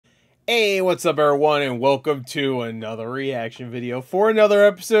Hey, what's up everyone, and welcome to another reaction video for another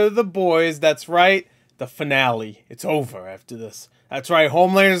episode of The Boys. That's right, the finale. It's over after this. That's right,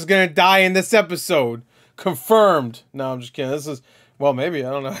 Homelander's gonna die in this episode. Confirmed. No, I'm just kidding. This is, well, maybe,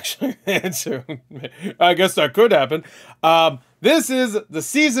 I don't know, actually. I guess that could happen. This is the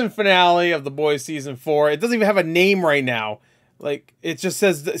season finale of The Boys Season 4. It doesn't even have a name right now. Like, it just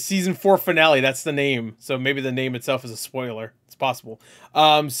says the Season 4 finale. That's the name. So maybe the name itself is a spoiler. It's possible.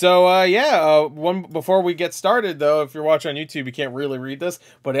 Before we get started, though, if you're watching on YouTube, you can't really read this,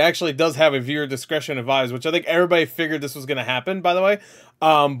 but it actually does have a viewer discretion advised, which I think everybody figured this was going to happen, by the way.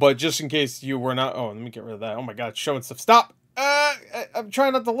 But just in case you were not... Oh, let me get rid of that. Oh, my God. It's showing stuff. Stop! I'm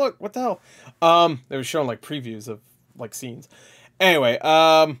trying not to look. What the hell? They were showing, like, previews of, like, scenes. Anyway,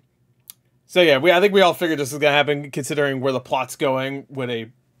 so yeah, I think we all figured this was gonna happen, considering where the plot's going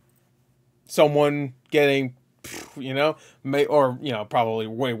with someone getting, you know, probably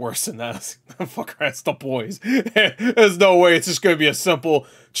way worse than that. Fuck, that's The Boys. There's no way it's just gonna be a simple,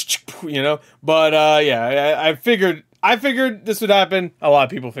 you know. But yeah, I figured this would happen. A lot of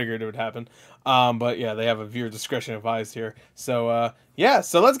people figured it would happen. But yeah, they have a viewer discretion advised here. So yeah,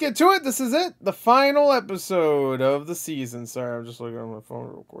 so let's get to it. This is it, the final episode of the season. Sorry, I'm just looking on my phone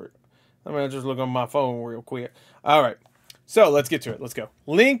real quick. I'm going to just look on my phone real quick. All right. So let's get to it. Let's go.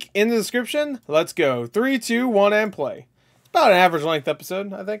 Link in the description. Let's go. 3, 2, 1, and play. It's about an average length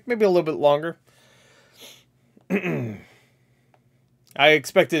episode, I think. Maybe a little bit longer. I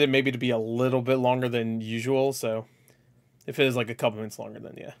expected it maybe to be a little bit longer than usual. So if it is like a couple minutes longer,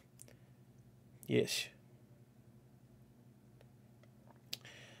 then yeah. Yes.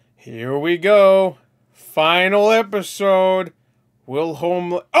 Here we go. Final episode.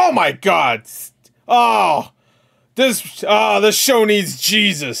 Oh my God! Oh, this show needs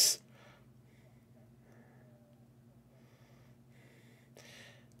Jesus.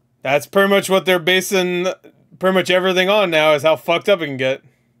 That's pretty much what they're basing pretty much everything on now, is how fucked up it can get.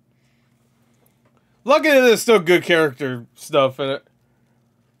 Luckily, there's still good character stuff in it.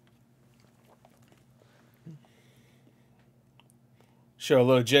 Show a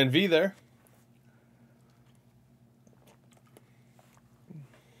little Gen V there.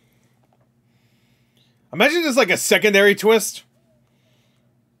 Imagine there's like a secondary twist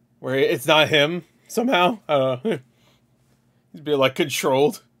where it's not him somehow. He's being like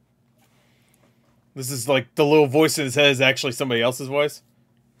controlled. This is like the little voice in his head is actually somebody else's voice.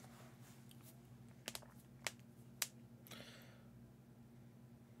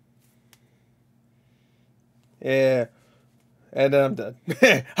 Yeah. And then I'm dead.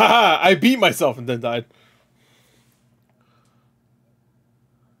 Haha, I beat myself and then died.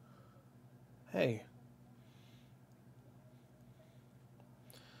 Hey.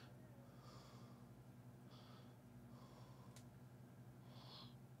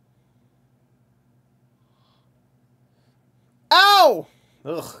 Ow!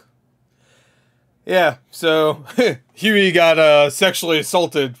 Ugh. Yeah, so Huey got sexually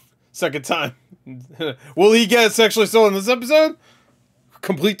assaulted second time. Will he get sexually assaulted in this episode?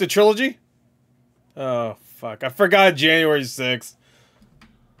 Complete the trilogy? Oh, fuck. I forgot January 6th.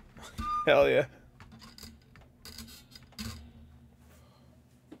 Hell yeah.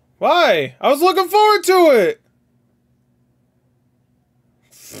 Why? I was looking forward to it!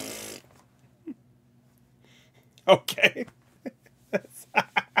 Okay.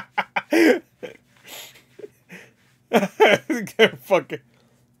 Fucking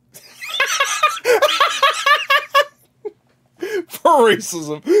for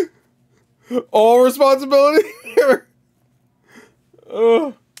racism. All responsibility here.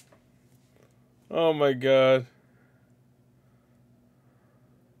 Oh my God.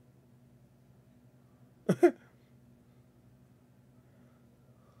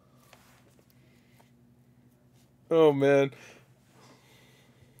 Oh man.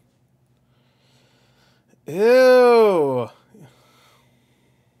 Ew.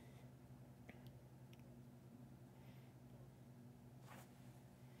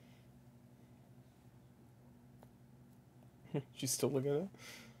 She's still looking at it.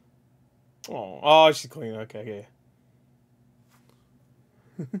 Oh, she's clean. Okay.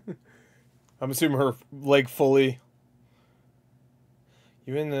 I'm assuming her leg fully.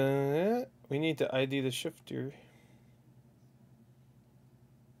 You in the... We need to ID the shifter.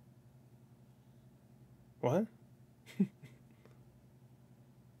 What?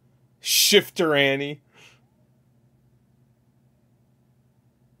 Shifter Annie.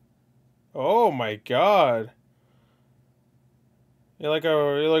 Oh my God. You're like a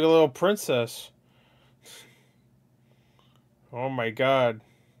little princess. Oh my God.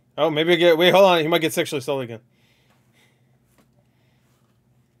 Oh, maybe I get... Wait, hold on. He might get sexually assaulted again.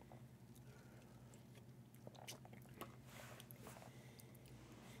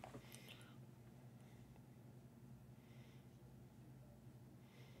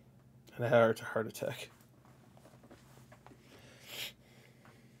 And I had a heart attack.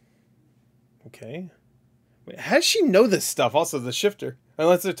 Okay. Wait, how does she know this stuff? Also, the shifter.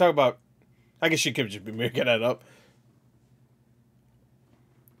 Unless they're talking about... I guess she could just be making that up.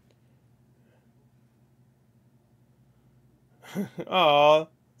 Aww.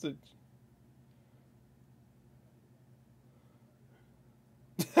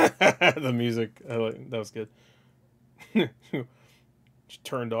 The music. That was good. She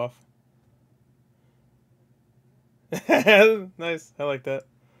turned off. Nice. I like that.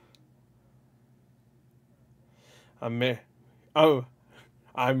 I'm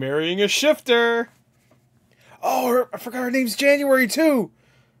marrying a shifter. Oh, I forgot her name's January too.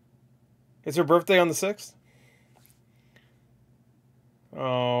 Is her birthday on the 6th?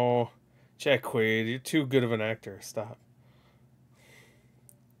 Oh, Jack Quaid, you're too good of an actor. Stop.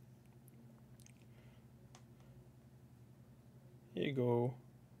 Here you go.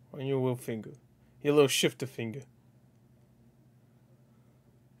 On your little finger. Your little shifter finger.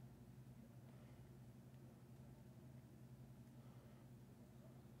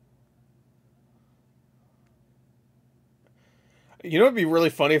 You know, it'd be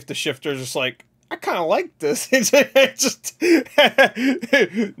really funny if the shifter's just like, I kind of like this. It's just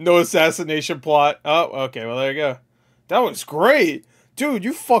no assassination plot. Oh, okay. Well, there you go. That was great, dude.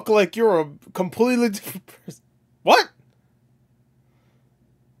 You fuck like you're a completely different person. What?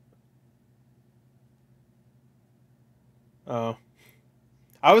 Oh,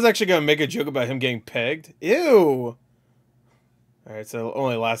 I was actually gonna make a joke about him getting pegged. Ew. All right, so it'll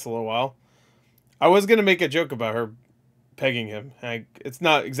only last a little while. I was gonna make a joke about her pegging him. It's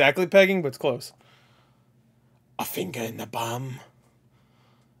not exactly pegging, but it's close. A finger in the bum.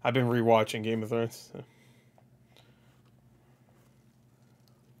 I've been rewatching Game of Thrones. So.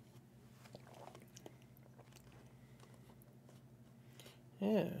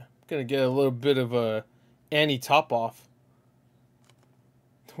 Yeah, gonna get a little bit of a Annie top off.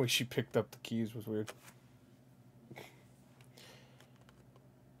 The way she picked up the keys was weird.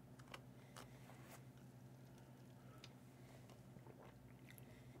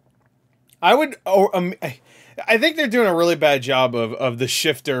 I would. I think they're doing a really bad job of the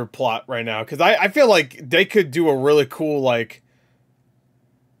shifter plot right now, because I feel like they could do a really cool like.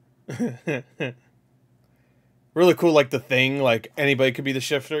 Really cool, like The Thing. Like anybody could be the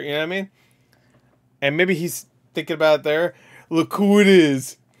shifter. You know what I mean? And maybe he's thinking about it there. Look who it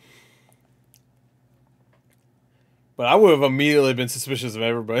is. But I would have immediately been suspicious of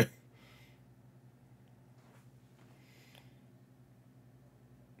everybody.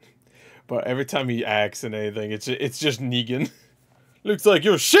 But every time he acts in anything, it's just Negan. Looks like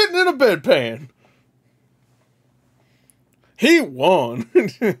you're shitting in a bedpan. He won.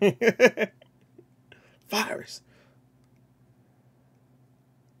 Virus.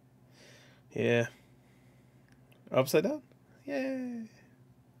 Yeah. Upside down? Yeah.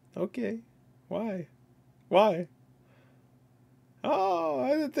 Okay. Why? Why? Oh, I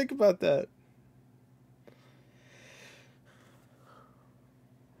didn't think about that.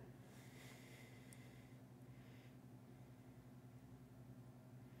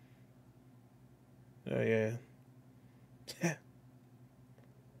 Oh, yeah.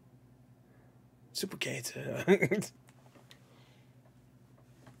 Super cancer.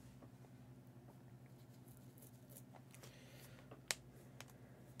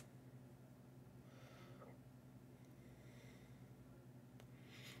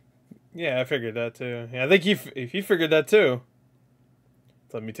 Yeah, I figured that too. Yeah, I think he figured that too.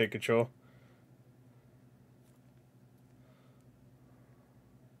 Let me take control.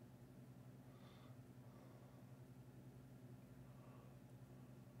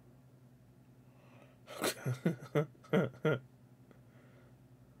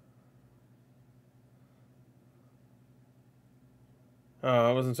 Oh,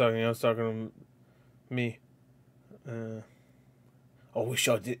 I wasn't talking. I was talking to me. I wish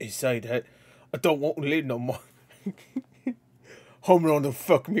I did say that. I don't want to live no more. Home run to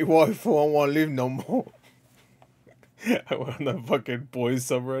fuck me wife. I don't want to live no more. I went on that fucking boys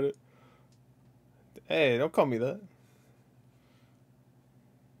subreddit. Hey, don't call me that.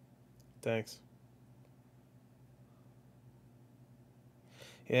 Thanks.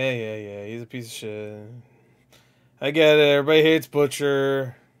 Yeah. He's a piece of shit. I get it. Everybody hates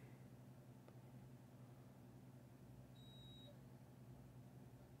Butcher.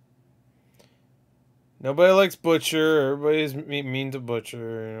 Nobody likes Butcher. Everybody's mean to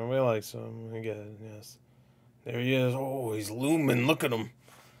Butcher. Nobody likes him. I get it, yes. There he is. Oh, he's looming. Look at him.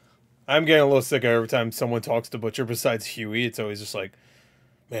 I'm getting a little sick every time someone talks to Butcher besides Huey. It's always just like,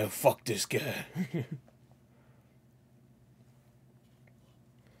 man, fuck this guy.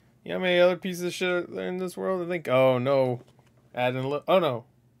 You know how many other pieces of shit are in this world? I think. Oh no. Add in. Oh no.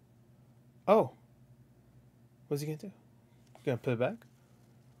 Oh. What's he gonna do? Gonna put it back?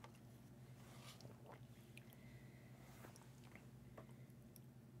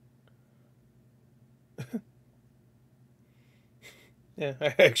 Yeah,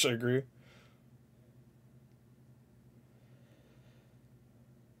 I actually agree.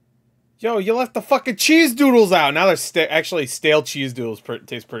 Yo, you left the fucking cheese doodles out. Now they're actually stale cheese doodles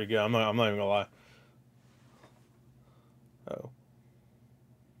taste pretty good. I'm not even gonna lie. Oh.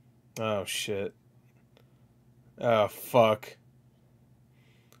 Oh shit. Oh fuck.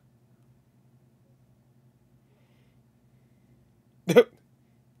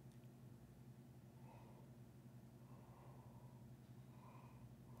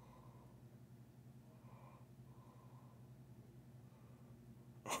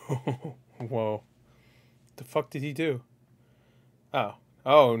 Whoa. The fuck did he do? Oh.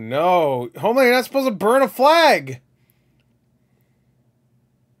 Oh no. Homelander, you're not supposed to burn a flag!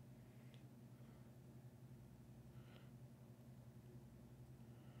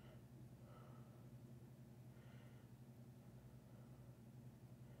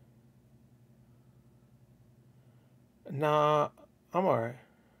 Nah, I'm alright.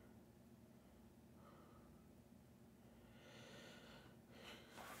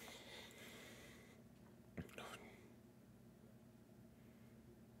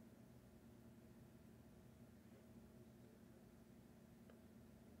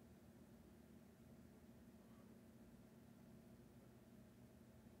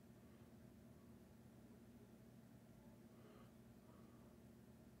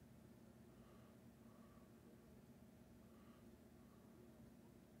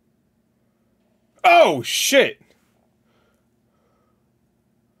 Oh shit!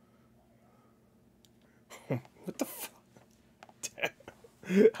 What the fuck?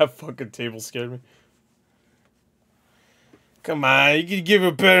 That fucking table scared me. Come on, you can give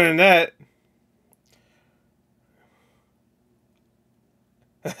it better than that.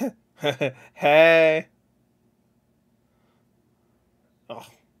 Hey. Oh.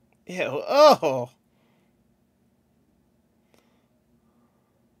 Ew. Oh.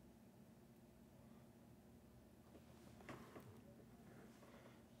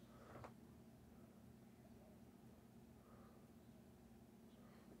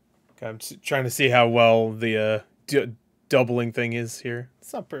 Okay, I'm trying to see how well the doubling thing is here.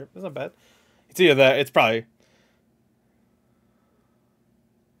 It's not bad. It's either that. It's probably.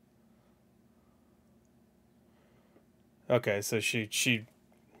 Okay, so she.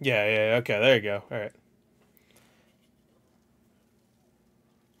 Yeah. Okay, there you go. All right.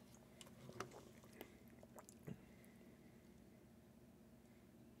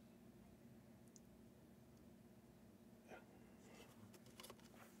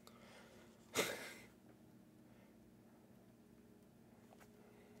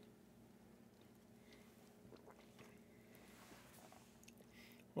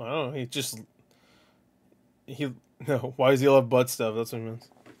 Well, I don't know. He no. Why does he love butt stuff? That's what he means.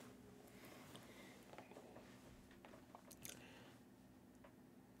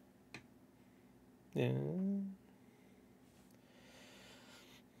 Yeah.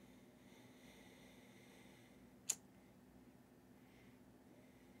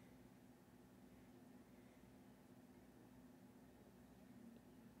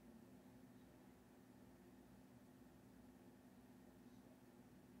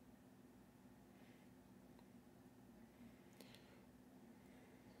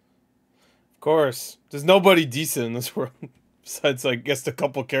 Of course. There's nobody decent in this world besides, I guess, a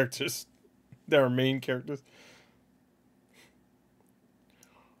couple characters that are main characters.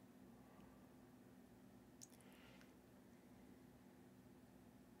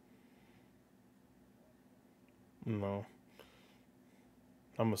 No.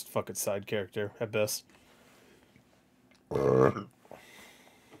 Almost fucking side character at best.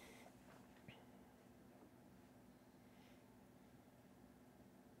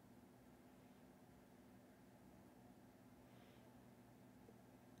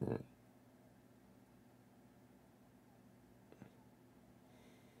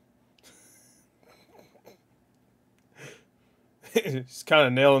 She's kind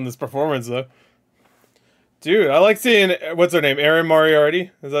of nailing this performance though. Dude, I like seeing, what's her name? Erin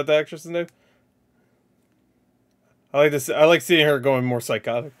Moriarty? Is that the actress's name? I like this. I like seeing her going more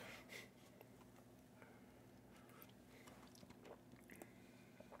psychotic.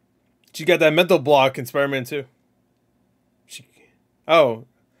 She got that mental block in Spider-Man 2. She, oh,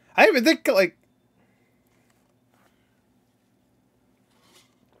 I even think like.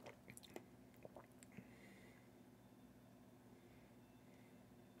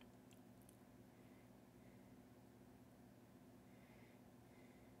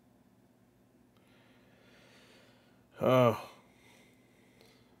 Oh.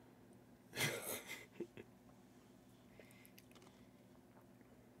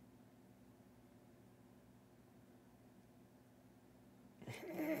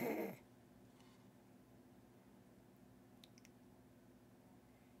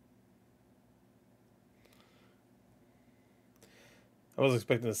 I was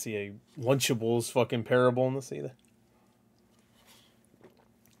expecting to see a Lunchables fucking parable in this either.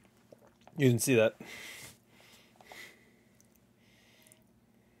 You didn't see that.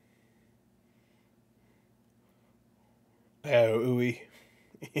 Oh, ooey.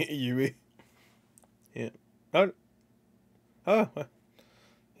 Yui. Yeah. Oh. Oh.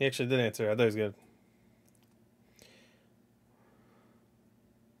 He actually did answer. I thought he was good.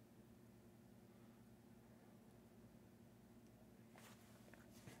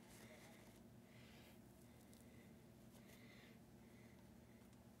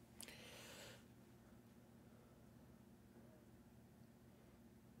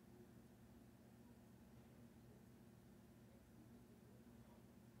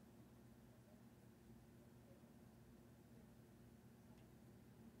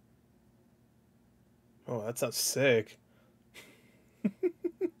 Oh, that sounds sick.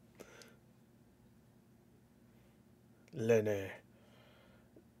 Lenny.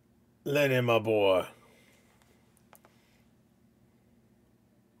 Lenny, my boy.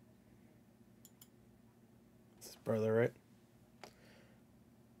 It's his brother, right?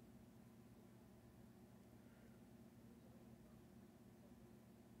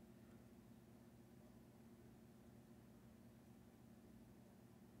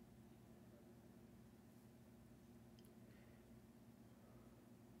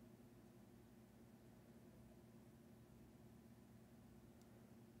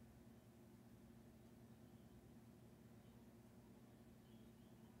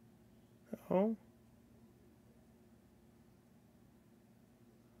 Oh.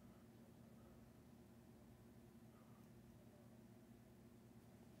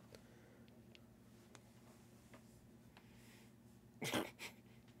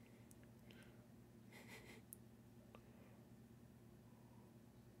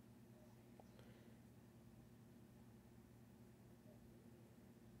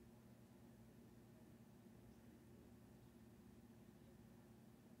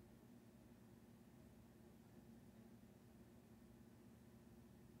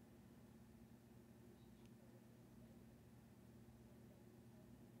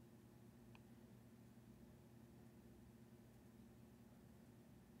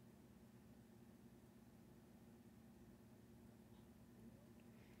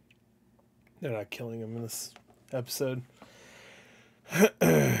 They're not killing him in this episode.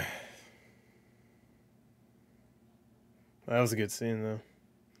 That was a good scene, though.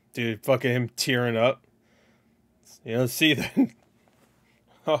 Dude, fucking him tearing up. You don't see that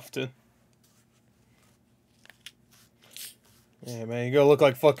often. Yeah, man, you're gonna look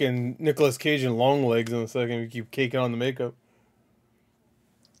like fucking Nicolas Cage in long legs in a second if you keep caking on the makeup.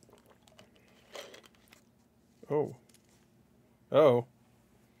 Oh. Oh.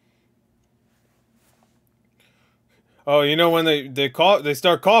 Oh, you know when they cough, they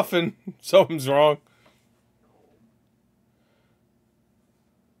start coughing, something's wrong.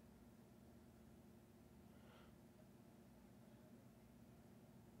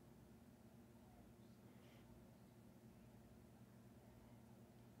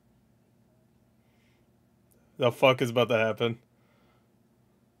 The fuck is about to happen?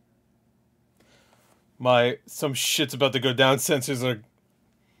 Some shit's about to go down. Sensors are.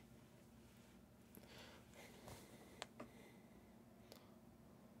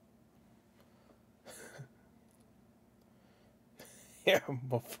 Yeah,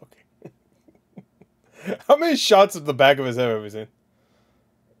 motherfucker. How many shots of the back of his head have we seen?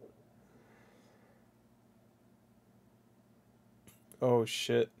 Oh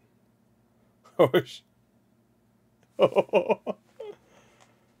shit. Oh shit. Oh.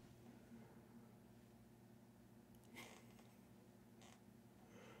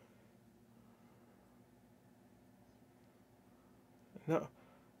 No.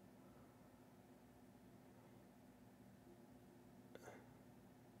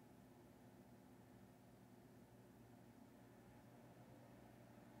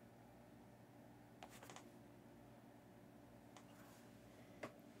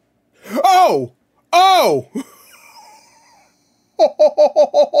 Oh! Oh!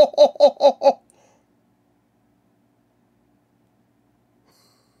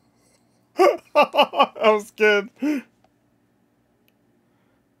 That was good.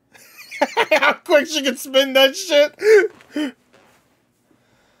 How quick she can spin that shit.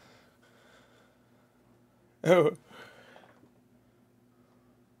 Oh.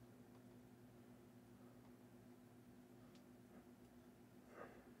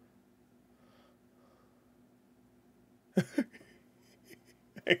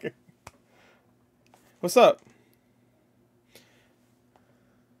 What's up?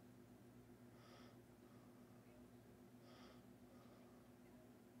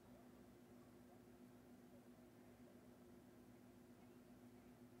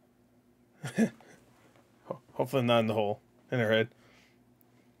 Hopefully not in the hole. In her head.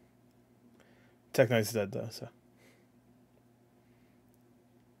 Tech Knight's dead though, so.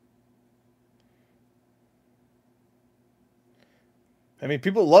 I mean,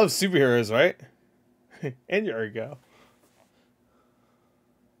 people love superheroes, right? And there you go.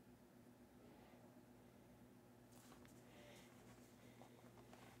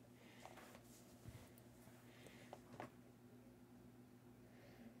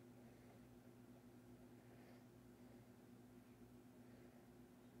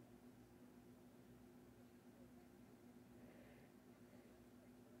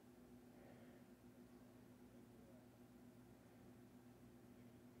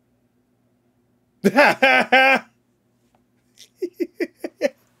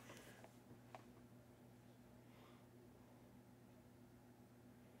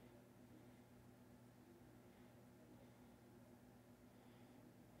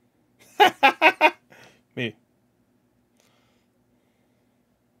 Me.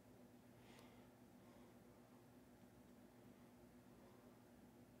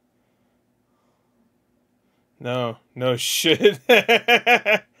 No, no shit.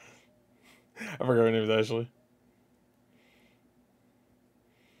 I forgot her name was Ashley.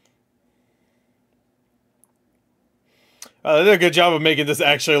 They did a good job of making this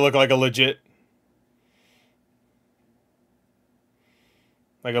actually look like a legit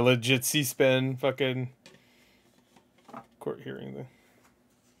C-SPAN fucking court hearing thing.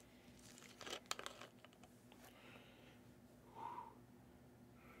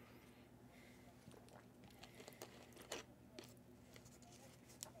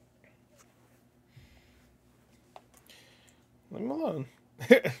 Leave him alone.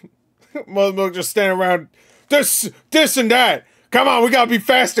 Mother just standing around this and that. Come on, we gotta be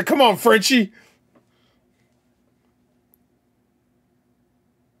faster. Come on, Frenchie.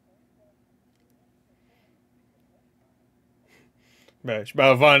 Man, she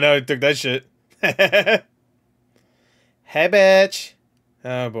about to find out he took that shit. Hey, bitch.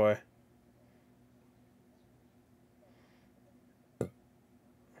 Oh, boy.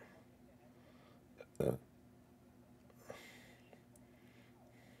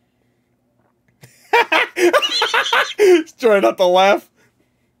 He's trying not to laugh.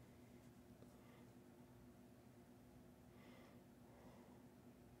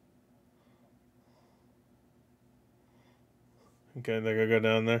 Okay, they're gonna go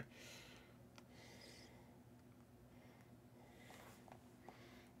down there.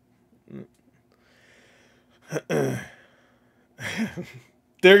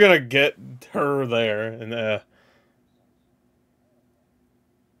 They're gonna get her there, and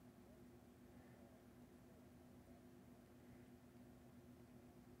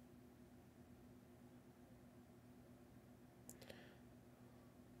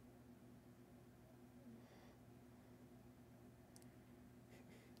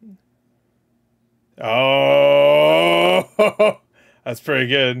oh, that's pretty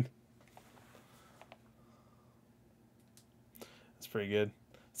good. That's pretty good.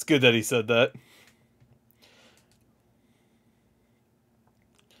 It's good that he said that.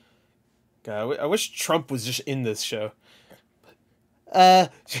 God, I wish Trump was just in this show. I'm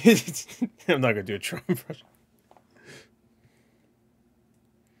not gonna do a Trump impression.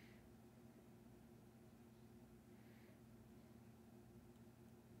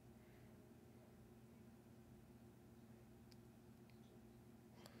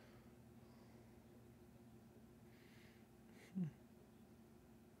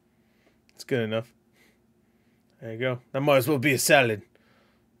 It's good enough. There you go. That might as well be a salad.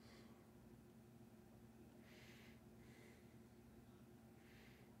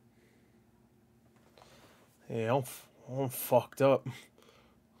 Yeah, I'm fucked up.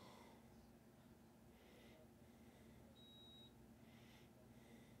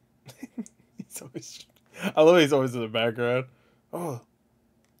 He's always. I love he's always in the background. Oh,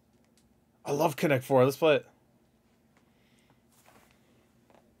 I love Connect Four. Let's play it.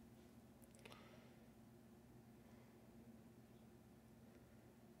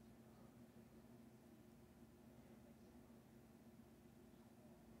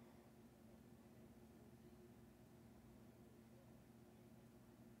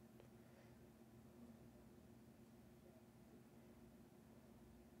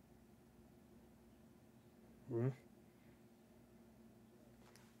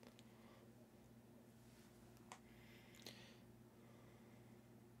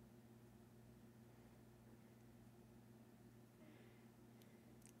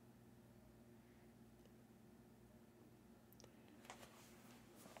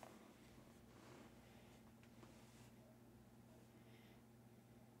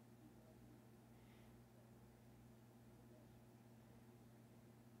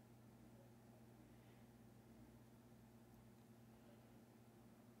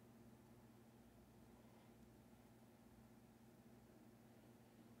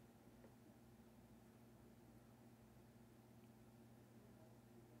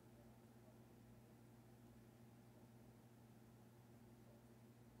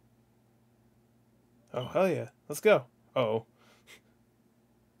 Oh, hell yeah. Let's go. Uh-oh.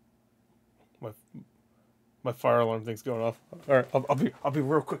 My my fire alarm thing's going off. All right, I'll be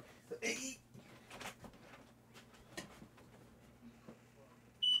real quick.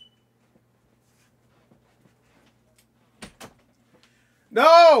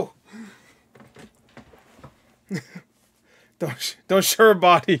 No! Don't show her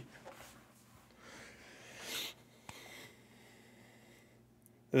body.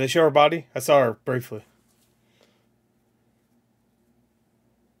 Did they show her body? I saw her briefly.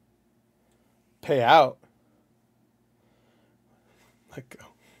 Pay out. Let go.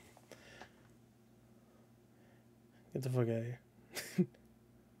 Get the fuck out of here.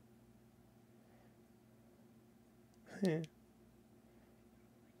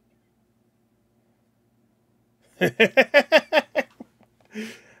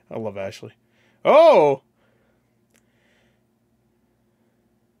 I love Ashley. Oh!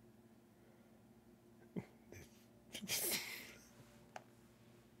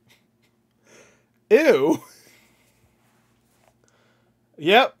 Ew.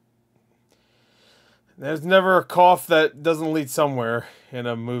 Yep. There's never a cough that doesn't lead somewhere in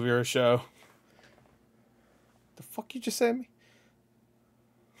a movie or a show. The fuck you just say to me?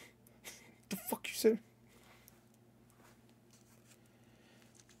 The fuck you say?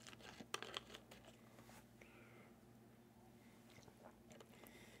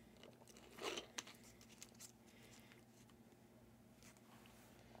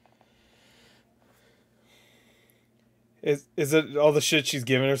 Is it all the shit she's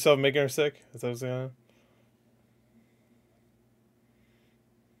giving herself making her sick? Is that what's going on?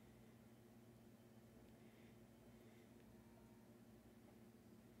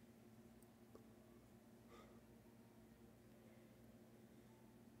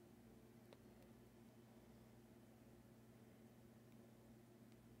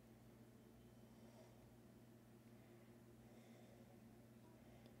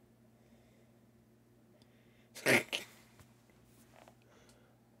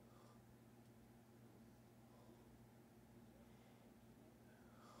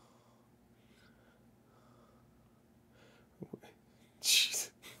 Jeez.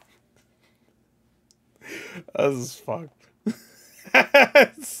 This is fucked.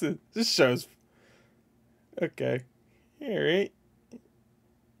 This shows. Okay. Alright.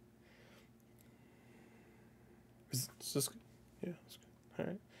 Is this good? Yeah, it's good.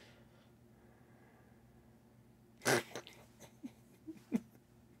 Alright.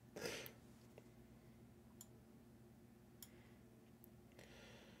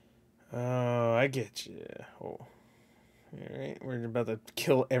 Oh, I get you. Oh. Alright, we're about to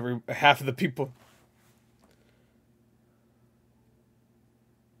kill half of the people.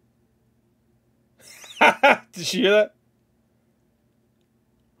 Did she hear that?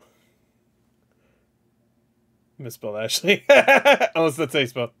 Misspelled Ashley. Unless that's how you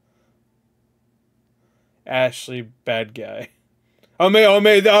spell. Ashley, bad guy. Oh, no,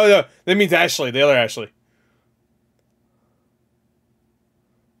 that means Ashley, the other Ashley.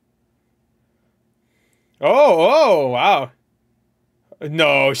 Oh, wow.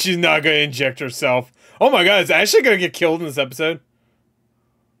 No, she's not going to inject herself. Oh my god, is Ashley going to get killed in this episode?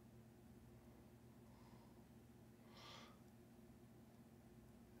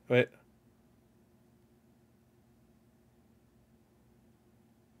 Wait.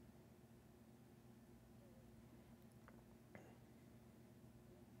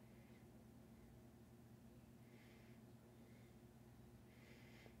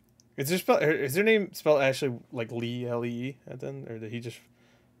 Is her name spelled Ashley like Lee, L-E-E at the end? Or did he just...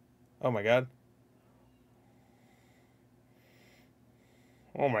 Oh my god.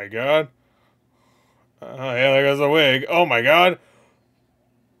 Oh my god. Oh yeah, there goes the wig. Oh my god.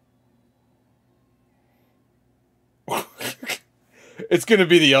 It's gonna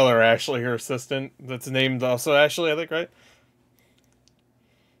be the other Ashley, her assistant, that's named also Ashley, I think, right?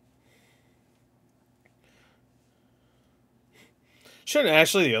 Shouldn't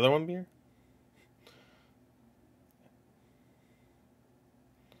Ashley the other one be here?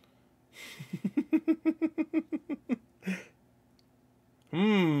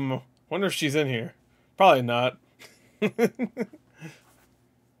 Wonder if she's in here. Probably not.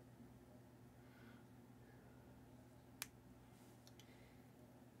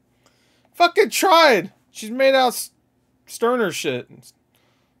 Fucking tried! She's made out sterner shit.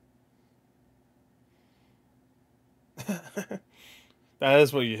 That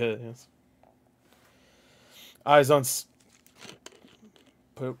is what you hit, yes. Eyes on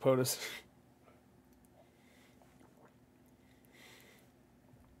POTUS.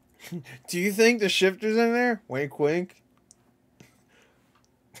 Do you think the shifter's in there? Wink, wink.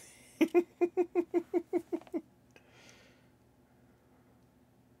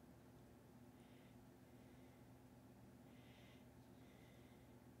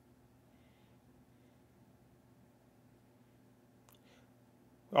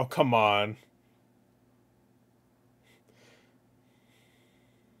 Oh, come on.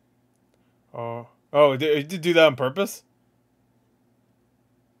 Oh. Oh, did you do that on purpose?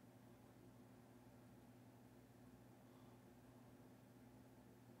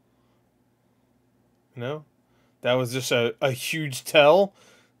 No? That was just a huge tell?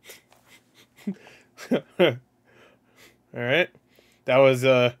 Alright. That was,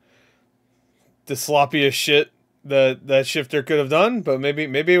 the sloppiest shit that shifter could have done, but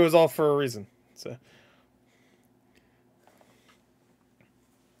maybe it was all for a reason. So.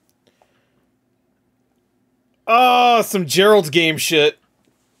 Oh, some Gerald's game shit.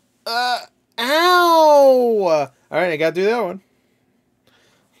 Ow! Alright, I gotta do that one.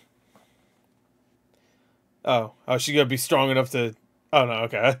 Oh, she's gonna be strong enough to... Oh, no,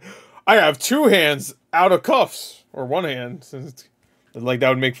 okay. I have two hands out of cuffs. Or one hand. Like, that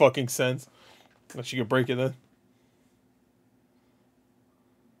would make fucking sense. She could break it then.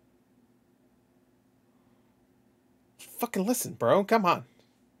 Fucking listen, bro. Come on.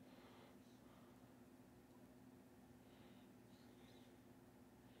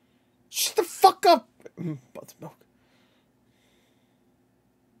 Shut the fuck up! Buttermilk.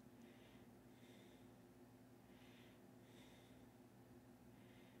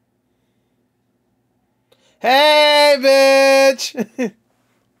 Hey, bitch!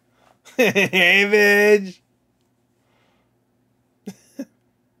 Hey, bitch!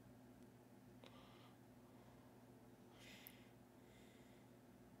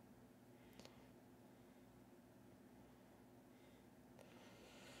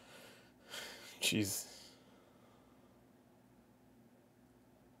 Jeez.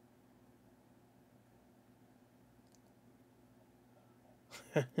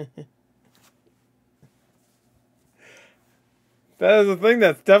 That is a thing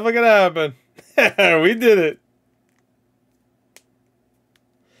that's definitely gonna happen. We did it.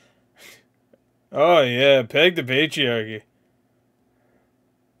 Oh yeah, peg the patriarchy.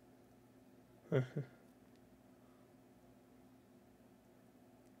 Can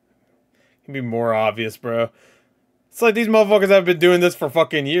be more obvious, bro. It's like these motherfuckers have been doing this for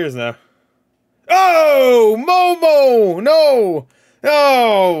fucking years now. Oh, Momo! No!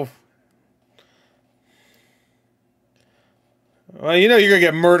 No! Well, you know you're gonna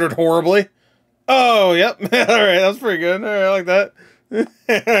get murdered horribly. Oh, yep. Alright, that's pretty good. Alright, I like that.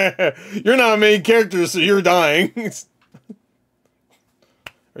 You're not a main character, so you're dying.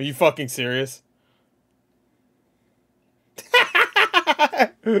 Are you fucking serious?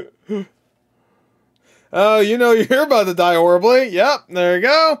 Oh, you know you're about to die horribly. Yep, there you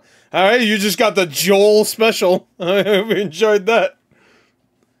go. Alright, you just got the Joel special. I hope you enjoyed that.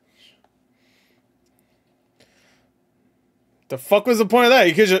 The fuck was the point of that?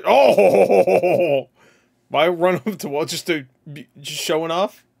 You could just... Oh! Why run up to wall just to be just showing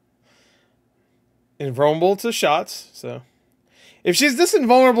off? Invulnerable to shots, so... If she's this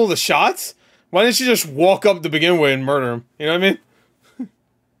invulnerable to shots, why didn't she just walk up to begin with and murder him? You know what I mean?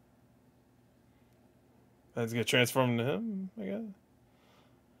 That's gonna transform into him, I guess.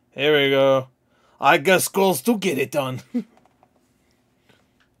 Here we go. I guess girls do get it done.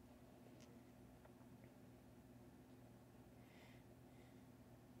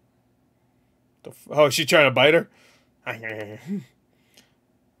 Oh, is she trying to bite her?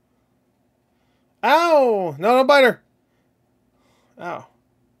 Ow! No, don't bite her. Ow.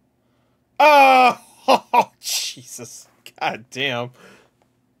 Oh, Jesus. God damn.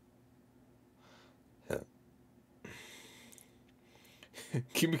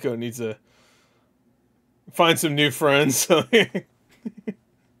 Kimiko needs to find some new friends.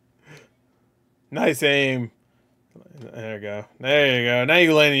 Nice aim. There you go. There you go. Now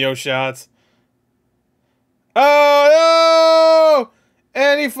you landing your shots. Oh, no!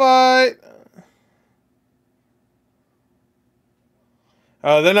 Any fight.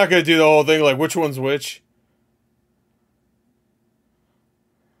 They're not going to do the whole thing like which one's which.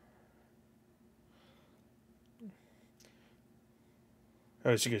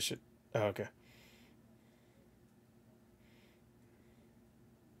 Oh, she gets shit. Oh, okay.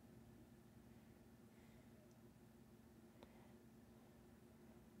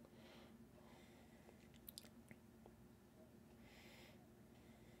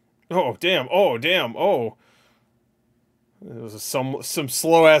 Oh, damn. Oh, damn. Oh. Those are some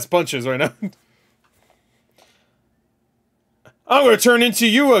slow ass punches right now. I'm gonna turn into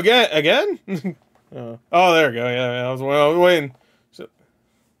you again. Oh, there we go. Yeah, I was waiting.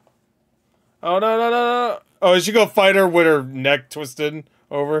 Oh no! Oh, is she gonna fight her with her neck twisted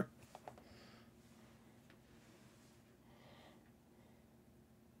over?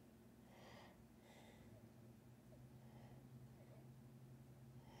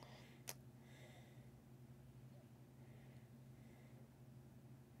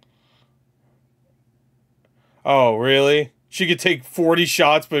 Oh, really? She could take 40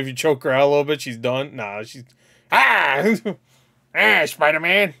 shots, but if you choke her out a little bit, she's done? Nah, she's... Ah! Ah,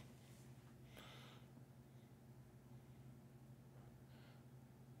 Spider-Man!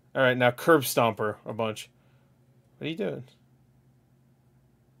 Alright, now curb stomp her a bunch. What are you doing?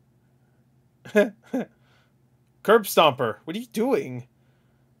 Curb stomper. What are you doing?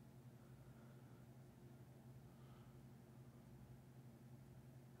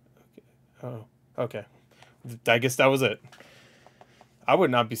 Oh, okay. I guess that was it. I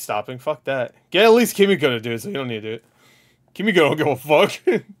would not be stopping. Fuck that. Get at least Kimiko to do it, so you don't need to do it. Kimiko don't give a fuck.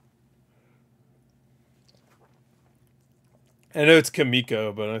 I know it's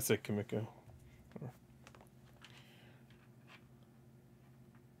Kimiko, but I said Kimiko.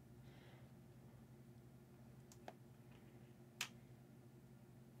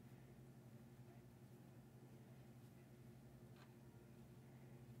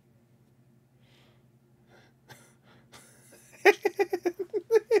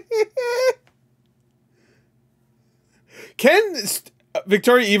 Can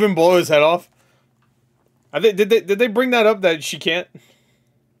Victoria even blow his head off? Did they bring that up that she can't?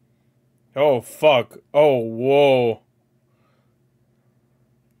 Oh fuck! Oh whoa!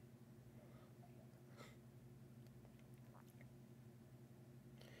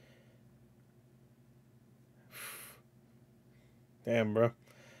 Damn, bro.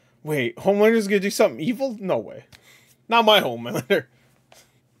 Wait, Homelander's gonna do something evil? No way. Not my Homelander.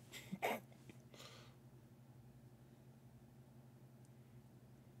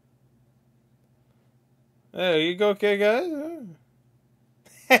 Hey, you go okay, guys?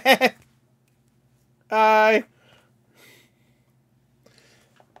 Hi.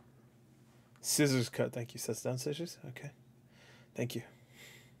 Scissors cut. Thank you. Sets down scissors. Okay. Thank you.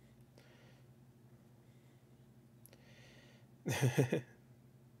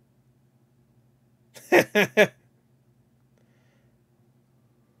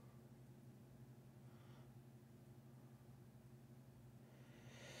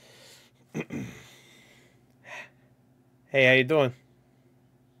 Hey, how you doing?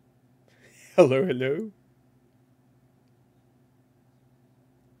 Hello, hello.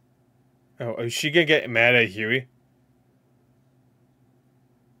 Oh, is she gonna get mad at Huey?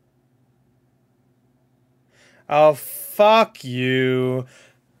 Oh, fuck you.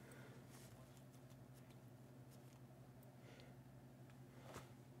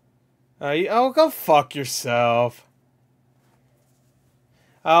 Oh, go fuck yourself.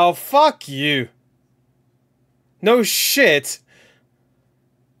 Oh, fuck you. No shit.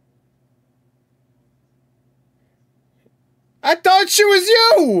 I thought she was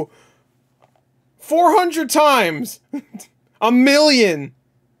you! 400 times! A million!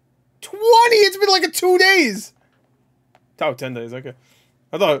 20! It's been like 2 days! Oh, 10 days, okay.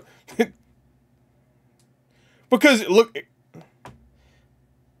 I thought... because, look...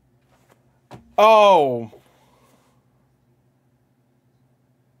 Oh...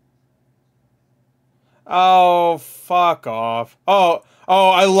 Oh, fuck off. Oh,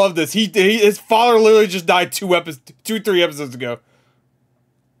 I love this. His father literally just died 3 episodes ago.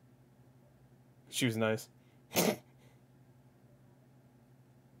 She was nice.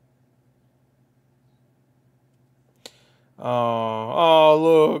 Oh,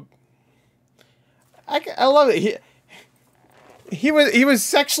 look. I love it. He was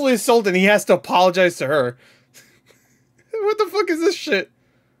sexually assaulted and he has to apologize to her. What the fuck is this shit?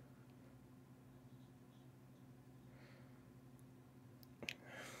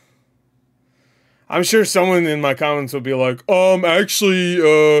 I'm sure someone in my comments will be like, actually,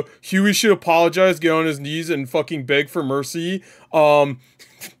 Huey should apologize, get on his knees, and fucking beg for mercy. Fuck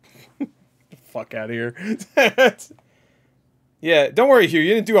out of here. Yeah, don't worry, Huey,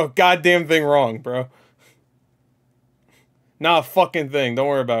 you didn't do a goddamn thing wrong, bro. Not a fucking thing, don't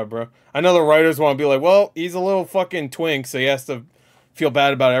worry about it, bro. I know the writers want to be like, well, he's a little fucking twink, so he has to feel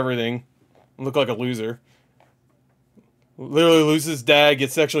bad about everything. Look like a loser. Literally loses his dad,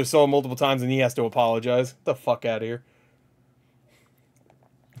 gets sexually assaulted multiple times, and he has to apologize. Get the fuck out of here.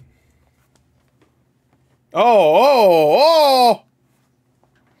 Oh!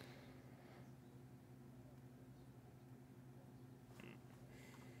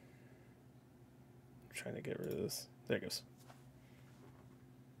 I'm trying to get rid of this. There it goes.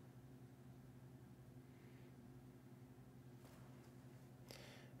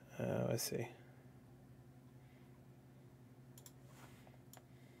 I see.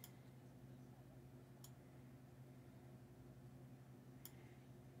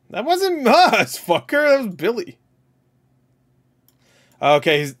 That wasn't us, fucker. That was Billy.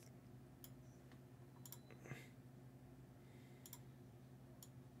 Okay, he's...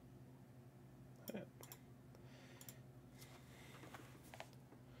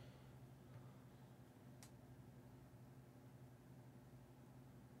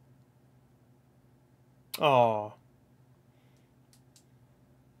 Oh.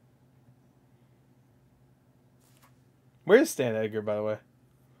 Where's Stan Edgar, by the way?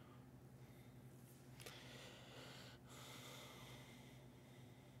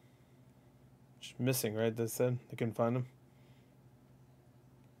 Just missing, right? They said they couldn't find him.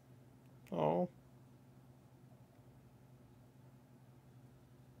 Oh.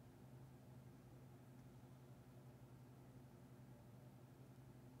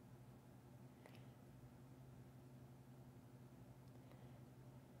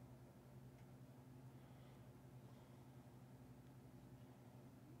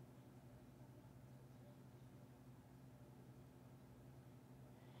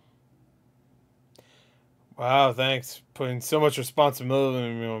 Wow, thanks. Putting so much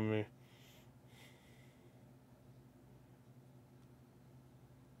responsibility on me.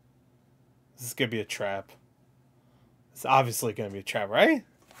 This is gonna be a trap. It's obviously gonna be a trap, right?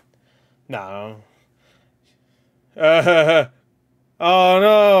 No. Oh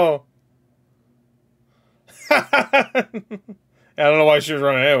no! I don't know why she was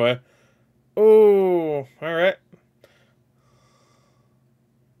running anyway. Oh, alright.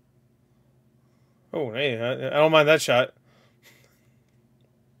 Oh, hey, I don't mind that shot.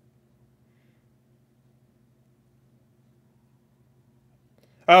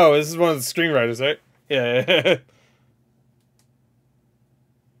 Oh, this is one of the screenwriters, right? Yeah.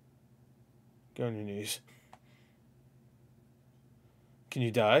 Go on your knees. Can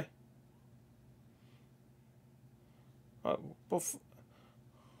you die? Well,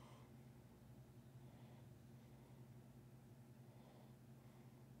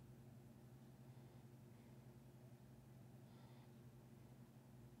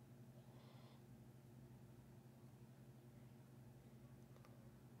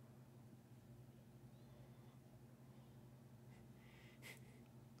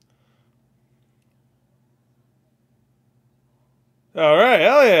 all right,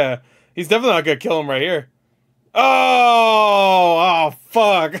 hell yeah. He's definitely not gonna kill him right here. Oh,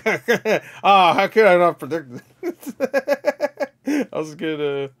 fuck. Oh, how could I not predict this? I was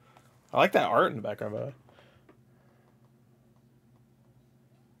gonna. I like that art in the background, by the way.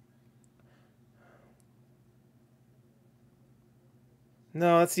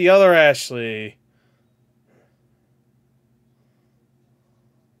 No, that's the other Ashley.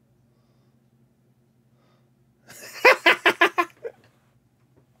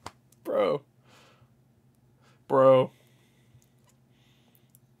 Bro. Bro.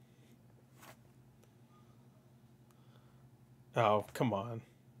 Oh, come on.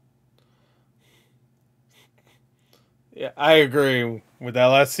 Yeah, I agree with that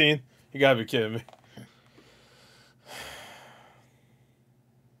last scene. You gotta be kidding me.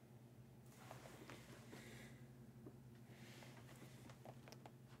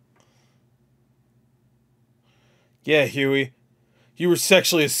 Yeah, Huey. You were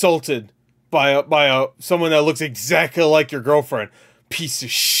sexually assaulted by someone that looks exactly like your girlfriend. Piece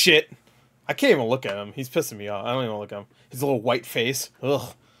of shit. I can't even look at him. He's pissing me off. I don't even look at him. His little white face.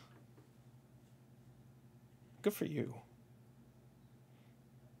 Ugh. Good for you.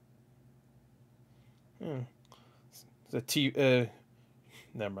 Hmm.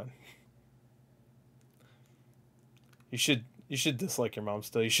 Never mind. You should dislike your mom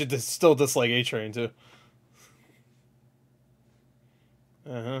still. You should still dislike A Train too.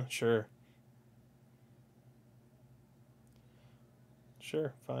 Sure.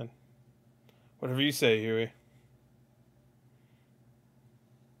 Sure, fine. Whatever you say, Huey. I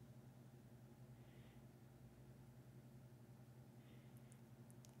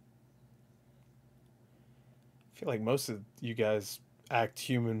feel like most of you guys act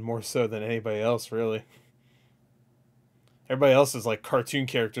human more so than anybody else, really. Everybody else is like cartoon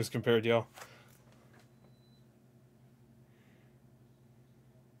characters compared to y'all.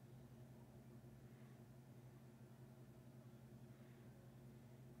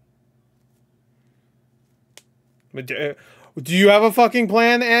 But do you have a fucking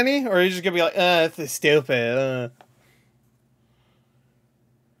plan, Annie? Or are you just gonna be like, it's stupid.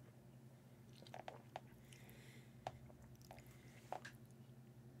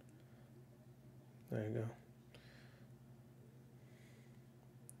 There you go.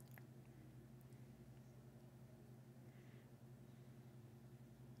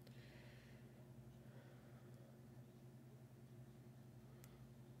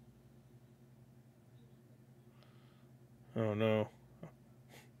 Oh no.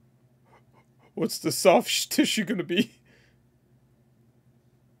 What's the soft tissue gonna be?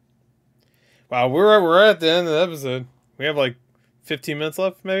 Wow, we're at the end of the episode. We have like 15 minutes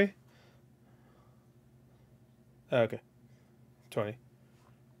left, maybe? Oh, okay. 20.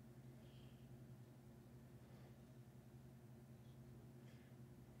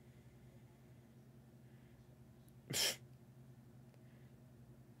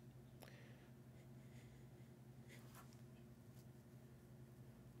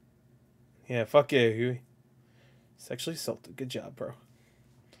 Yeah, fuck yeah, Huey. Sexually assaulted. Good job, bro.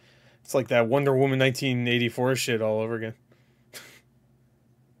 It's like that Wonder Woman 1984 shit all over again.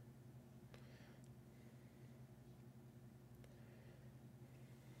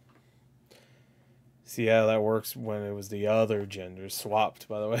 See how that works when it was the other gender swapped,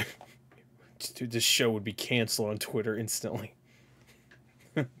 by the way. Dude, this show would be canceled on Twitter instantly.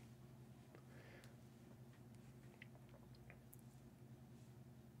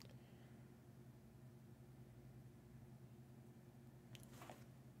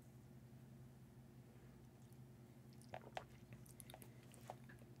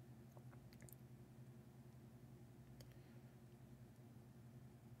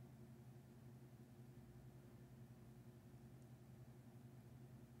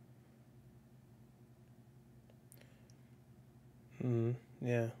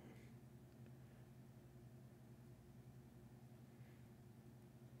 Yeah.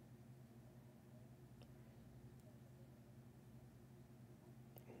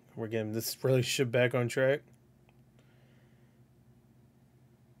 We're getting this relationship back on track.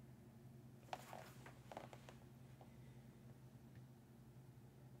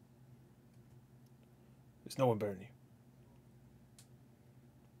 There's no one better than you.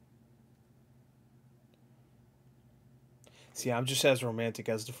 See, I'm just as romantic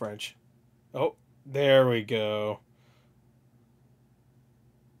as the French. Oh, there we go.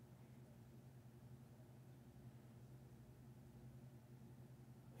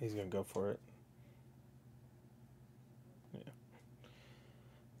 He's gonna go for it. Yeah.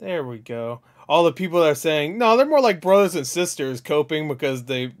 There we go. All the people that are saying no, they're more like brothers and sisters coping because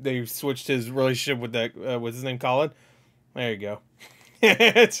they switched his relationship with that what's his name, Colin. There you go.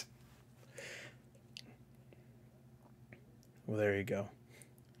 Well, there you go.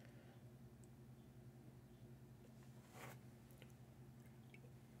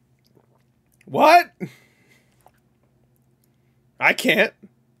 What? I can't.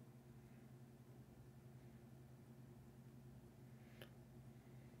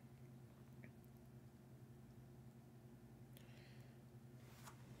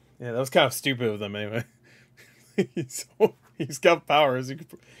 Yeah, that was kind of stupid of them anyway. He's got powers. He could...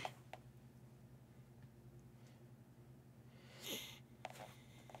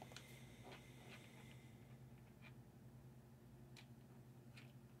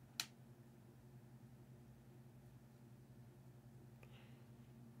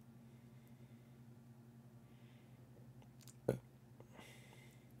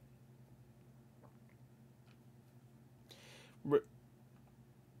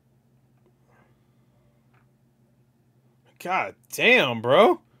 God damn,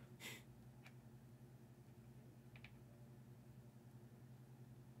 bro.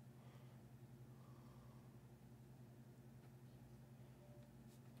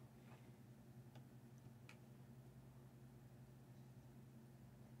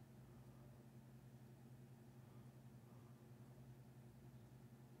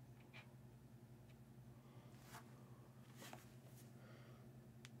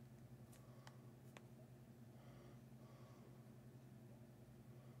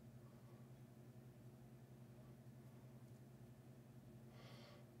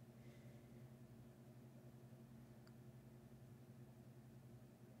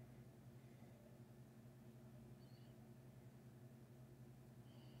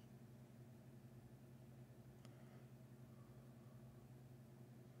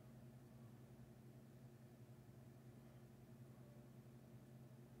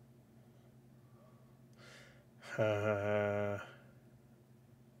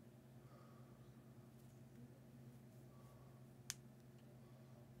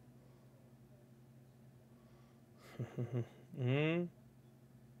 Mm.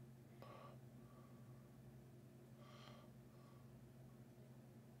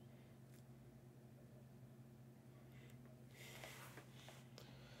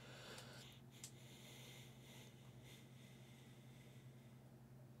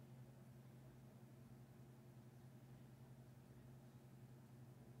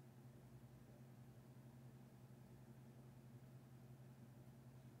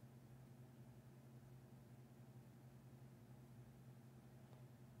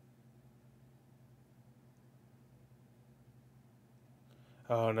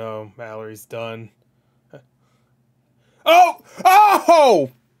 Oh no, Mallory's done. Oh! Oh!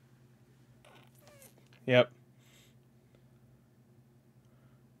 Yep.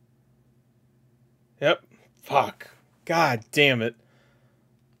 Yep. Fuck. God damn it.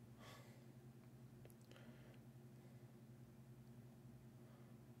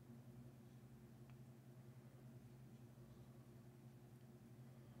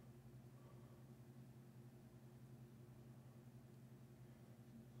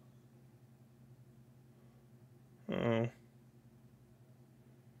 Oh.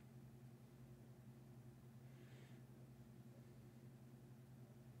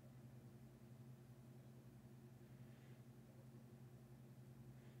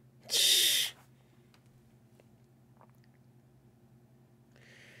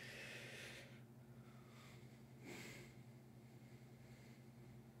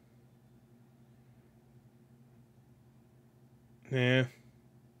 Yeah.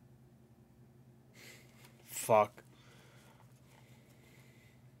 Fuck.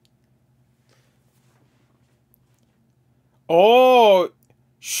 Oh!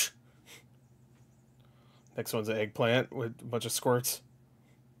 Shh. Next one's an eggplant with a bunch of squirts.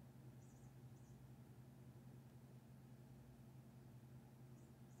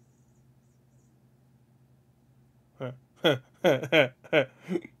 What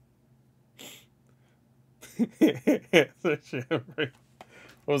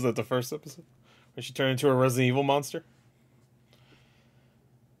was that, the first episode? When she turned into a Resident Evil monster?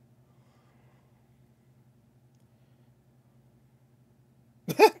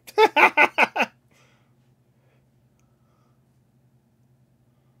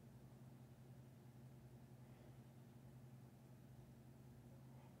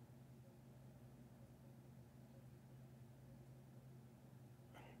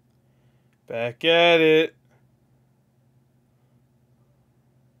 Back at it.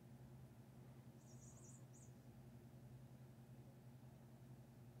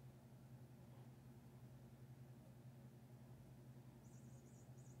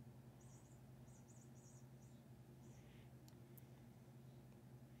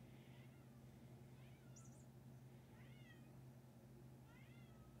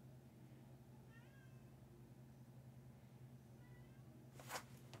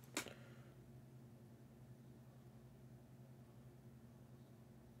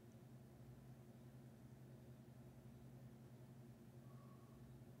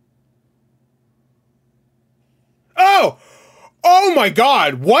 Oh! Oh my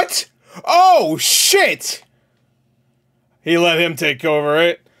god, what? Oh, shit! He let him take over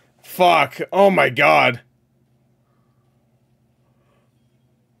it. Fuck. Oh my god.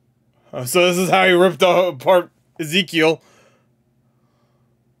 So this is how he ripped apart Ezekiel.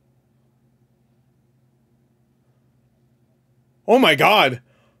 Oh my god.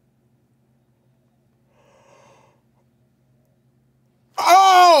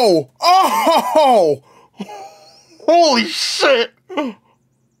 Oh! Oh! Holy shit!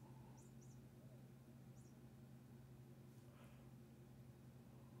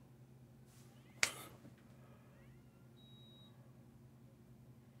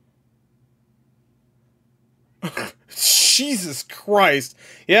 Jesus Christ.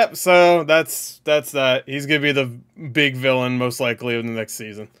 Yep, so that's that. He's gonna be the big villain most likely in the next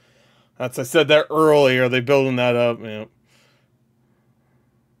season. I said that earlier. They building that up, man.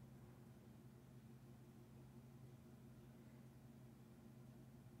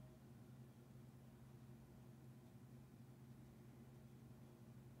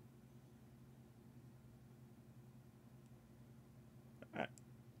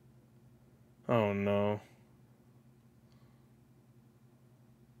 Oh no.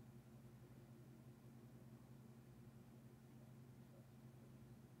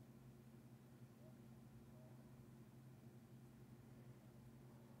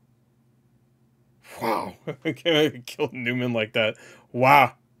 Wow. I can't kill Newman like that.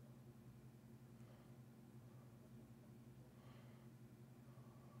 Wow.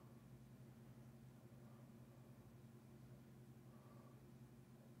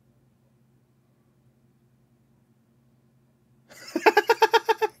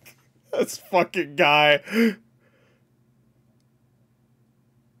 This fucking guy.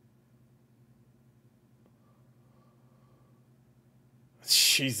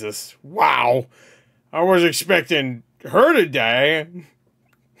 Jesus. Wow. I was expecting her to die.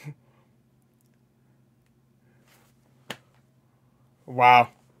 Wow.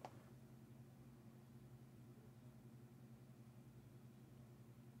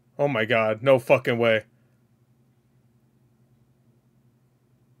 Oh my god. No fucking way.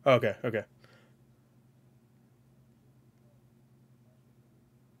 Okay, okay.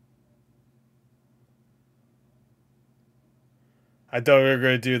 I thought we were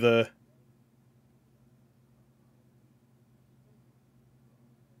going to do the...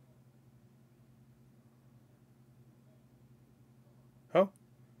 Oh?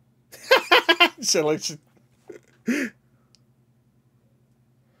 Shit, like...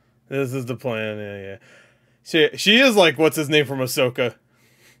 This is the plan, yeah. She is like, what's his name from Ahsoka?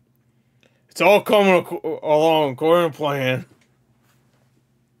 It's all coming along according to plan.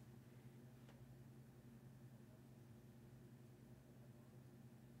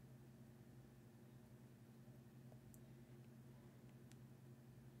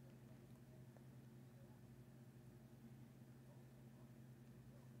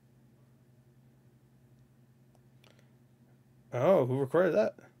 Oh, who recorded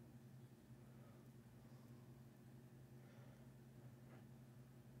that?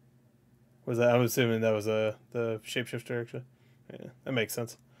 Was that? I'm assuming that was the shapeshifter. Actually, yeah, that makes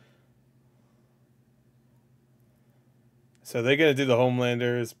sense. So they're gonna do the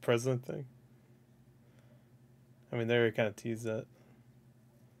Homelander's president thing. I mean, they already kind of teased that.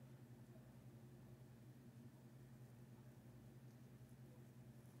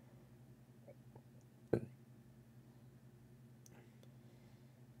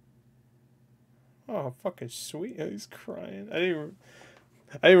 Oh, fucking sweet! He's crying. I didn't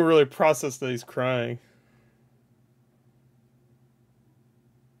even really process that he's crying.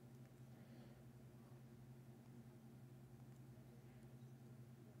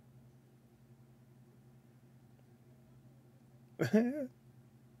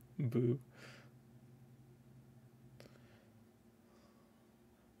 Boo.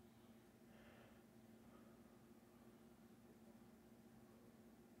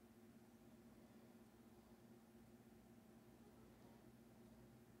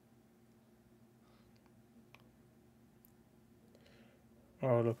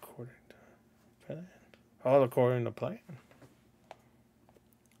 All according to plan. All according to plan.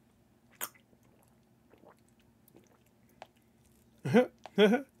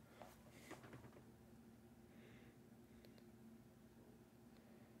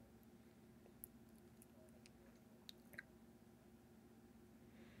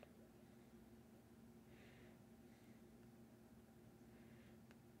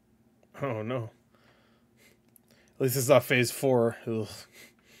 Oh no. At least it's not phase 4. Ugh.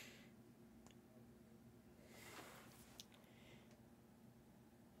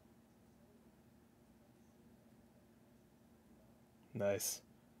 Nice.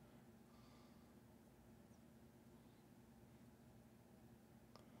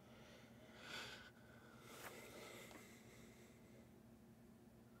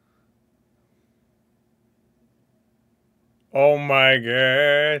 Oh my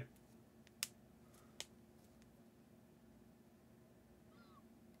god.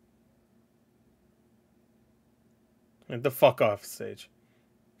 Get the fuck off stage.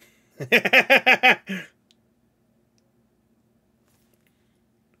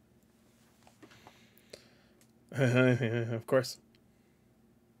 Of course.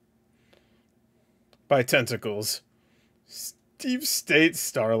 By tentacles. Deep State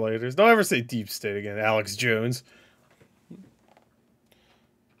Starlighters. Don't ever say Deep State again, Alex Jones.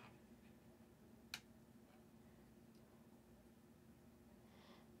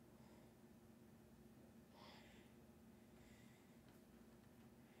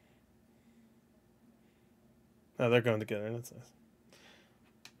 Oh, they're going together. That's nice.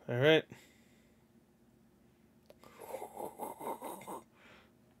 All right.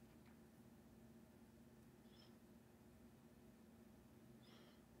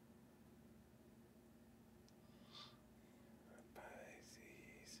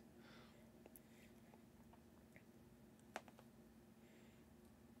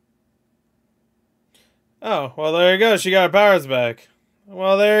 Oh, well, there you go. She got her powers back.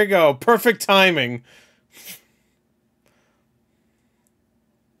 Well, there you go. Perfect timing.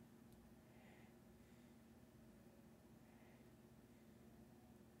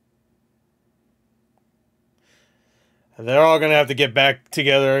 They're all going to have to get back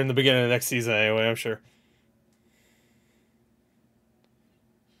together in the beginning of next season anyway, I'm sure.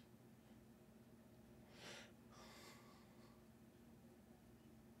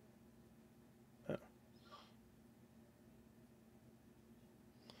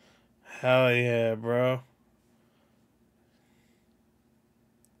 Hell yeah, bro.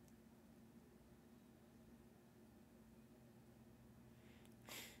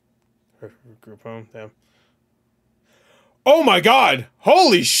 Group home, damn. Oh my god!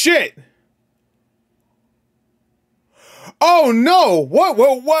 Holy shit! Oh no! What?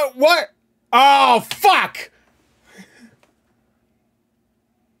 Oh, fuck!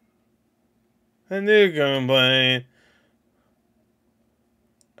 I knew complain.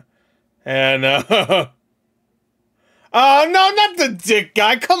 And, oh no, not the dick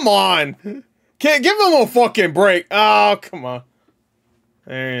guy, come on! Can't give him a fucking break. Oh, come on.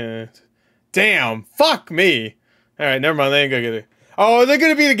 Damn, fuck me. Alright, never mind, they ain't gonna get it. Oh, are they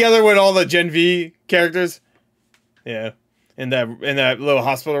gonna be together with all the Gen V characters? Yeah. In that little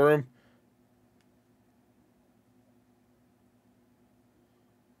hospital room.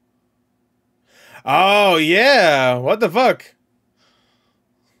 Oh yeah. What the fuck?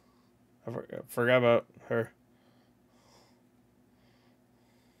 I forgot about her.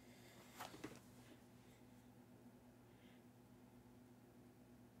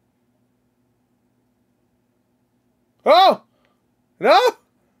 Oh! No!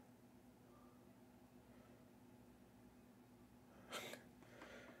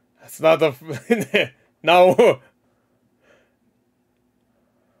 That's not the... No!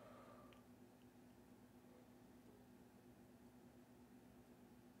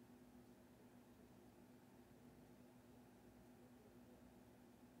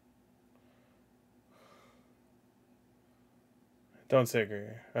 Don't say agree.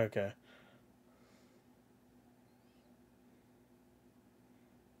 Okay.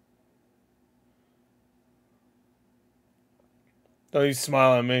 Don't you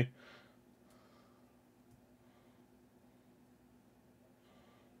smile at me.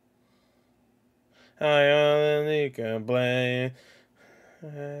 I only complain.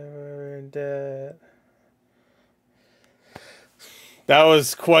 That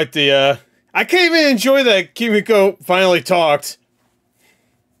was quite the, I can't even enjoy that Kimiko finally talked.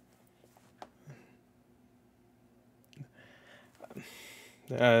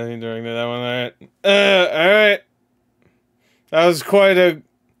 I think during that one, alright. Alright. That was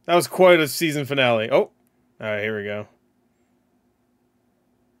quite a season finale. Oh. Alright, here we go.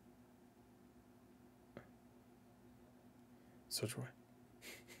 Switch way.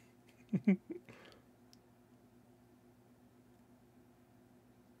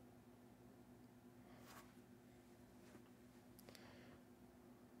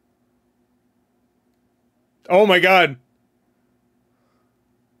 Oh my god.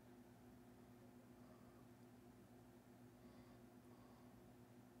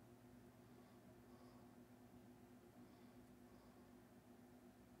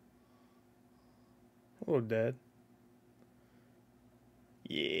 Hello, Dad.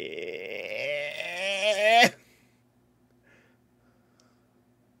 Yeah.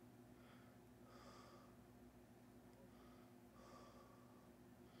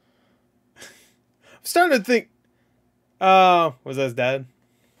 I'm starting to think. Was that his dad?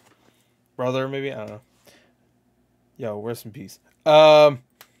 Brother, maybe? I don't know. Yo, rest in peace. I'm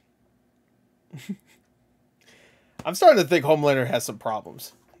starting to think Homelander has some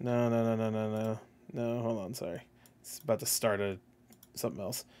problems. No. No, hold on, sorry. It's about to start something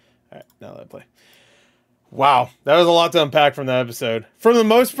else. Alright, now that I play. Wow, that was a lot to unpack from that episode. For the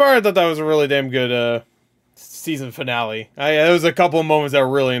most part, I thought that was a really damn good season finale. There was a couple of moments that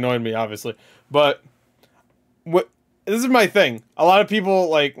really annoyed me, obviously. But this is my thing. A lot of people,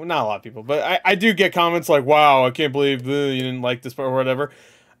 like, well, not a lot of people, but I do get comments like, wow, I can't believe you didn't like this part or whatever.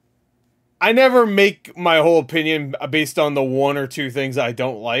 I never make my whole opinion based on the one or two things I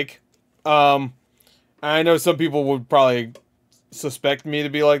don't like. I know some people would probably suspect me to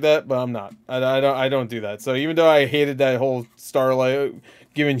be like that, but I'm not. I don't do that. So even though I hated that whole Starlight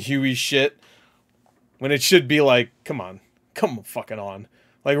giving Huey shit, when it should be like, come fucking on.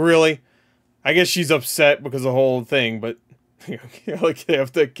 Like, really? I guess she's upset because of the whole thing, but like they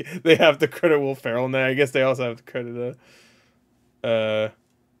have to credit Will Ferrell, and then I guess they also have to credit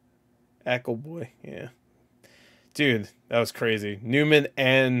Boy. Yeah, dude, that was crazy. Newman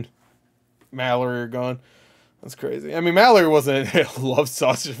and Mallory are gone. That's crazy. I mean, Mallory wasn't a love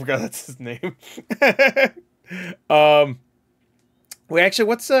sausage. I forgot that's his name. Wait, actually,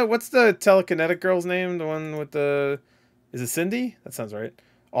 what's the telekinetic girl's name? The one with the... Is it Cindy? That sounds right.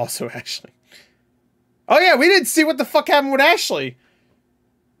 Also Ashley. Oh yeah, we didn't see what the fuck happened with Ashley.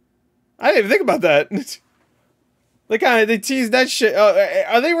 I didn't even think about that. They teased that shit.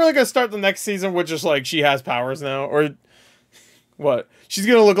 Are they really gonna start the next season with just like she has powers now, or what? She's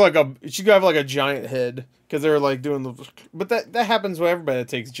gonna look like she's gonna have like a giant head because they're like doing the. But that happens with everybody that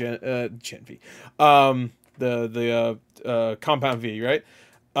takes Gen V, the compound V, right?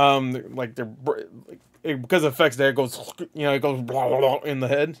 Like they're because of effects there, it goes, it goes blah, blah, blah in the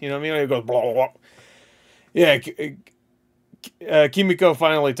head. You know what I mean? It goes blah, blah, blah. Yeah, Kimiko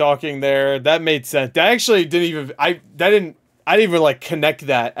finally talking there. That made sense. That actually didn't even... I didn't even, like, connect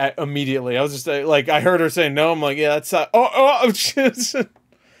that immediately. I was just, like, I heard her saying no. I'm like, yeah, that's... Oh,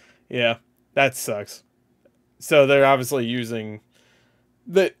 yeah, that sucks. So they're obviously using...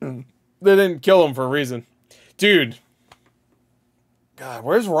 They didn't kill him for a reason. Dude. God,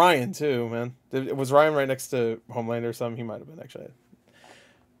 where's Ryan, too, man? Was Ryan right next to Homelander or something? He might have been, actually.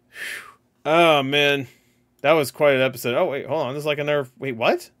 Oh, man. That was quite an episode. Oh, wait, hold on. There's like another... Wait,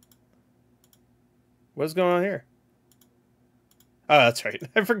 what? What's going on here? Oh, that's right.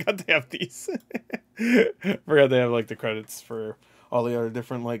 I forgot they have these. I forgot they have, like, the credits for all the other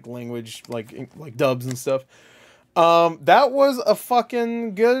different, like, language, like dubs and stuff. That was a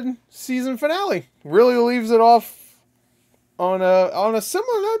fucking good season finale. Really leaves it off on a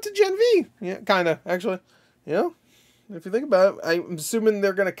similar note to Gen V. Yeah, kind of, actually. You know? If you think about it, I'm assuming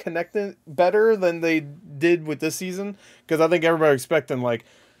they're gonna connect it better than they did with this season, because I think everybody expecting like.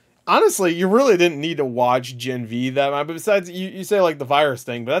 Honestly, you really didn't need to watch Gen V that much. But besides, you say like the virus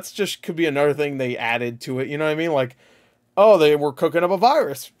thing, but that's just could be another thing they added to it. You know what I mean? Like, oh, they were cooking up a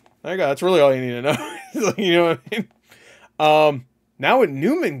virus. There you go. That's really all you need to know. You know what I mean? Now with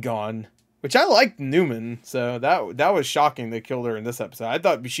Newman gone, which I liked Newman, so that was shocking they killed her in this episode. I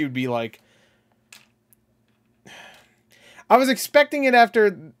thought she would be like, I was expecting it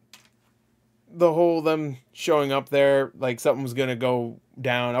after the whole them showing up there, like something was gonna go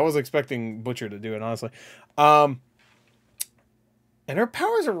down. I was expecting Butcher to do it, honestly. And her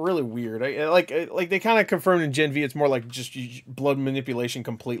powers are really weird. Like they kind of confirmed in Gen V, it's more like just blood manipulation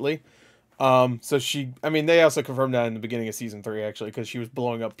completely. So I mean, they also confirmed that in the beginning of season 3, actually, because she was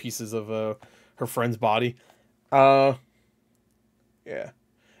blowing up pieces of her friend's body. Yeah.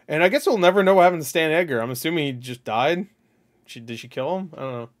 And I guess we'll never know what happened to Stan Edgar. I'm assuming he just died. Did she kill him? I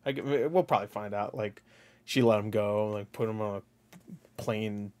don't know. We'll probably find out. Like, she let him go, like put him on a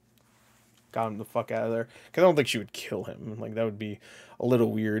plane, got him the fuck out of there. Because I don't think she would kill him. Like, that would be a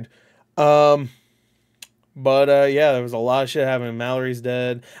little weird. But yeah, there was a lot of shit happening. Mallory's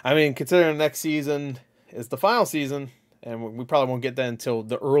dead. I mean, considering next season is the final season, and we probably won't get that until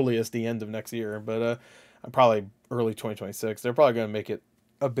the earliest, the end of next year. But probably early 2026. They're probably going to make it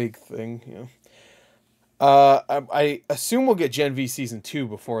a big thing, you know. I assume we'll get Gen V season 2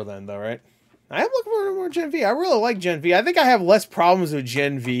 before then, though, right? I am looking for more Gen V. I really like Gen V. I think I have less problems with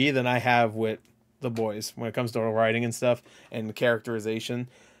Gen V than I have with the boys when it comes to writing and stuff and the characterization.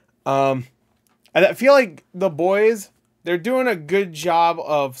 I feel like the boys, they're doing a good job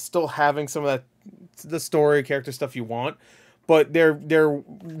of still having some of that the story character stuff you want, but they're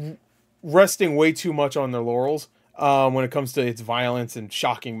resting way too much on their laurels. When it comes to its violence and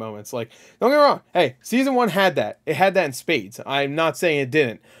shocking moments. Like, don't get me wrong. Hey, season 1 had that. It had that in spades. I'm not saying it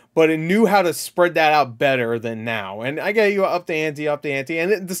didn't. But it knew how to spread that out better than now. And I get you up the ante.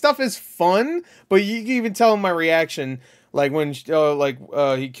 And the stuff is fun, but you can even tell in my reaction, like when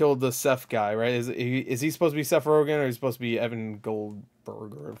he killed the Seth guy, right? Is he supposed to be Seth Rogen, or is he supposed to be Evan Goldberg,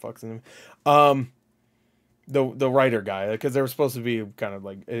 or what the fuck's his name? The writer guy, because they were supposed to be kind of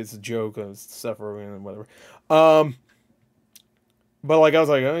like, it's a joke of Seth Rogen and whatever. But like, I was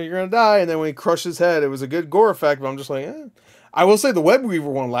like, oh, you're gonna die, and then when he crushed his head, it was a good gore effect, but I'm just like, eh. I will say the Web Weaver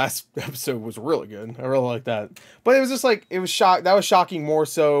one last episode was really good. I really like that. But it was just like, that was shocking more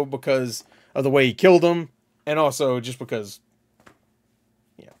so because of the way he killed him, and also just because,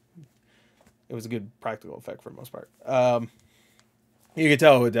 yeah, it was a good practical effect for the most part. You could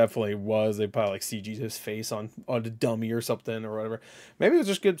tell it definitely was. They probably like CG'd his face on the dummy or something or whatever. Maybe it was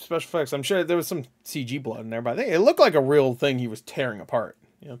just good special effects. I'm sure there was some CG blood in there, but I think it looked like a real thing he was tearing apart.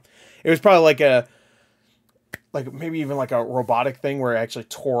 You know, it was probably like maybe even like a robotic thing where it actually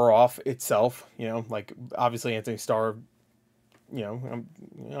tore off itself. You know, like obviously Anthony Starr. You know,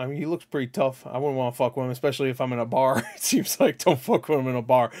 I mean, he looks pretty tough. I wouldn't want to fuck with him, especially if I'm in a bar. It seems like don't fuck with him in a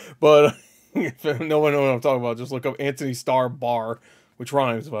bar. But if no one knows what I'm talking about, just look up Anthony Starr bar. Which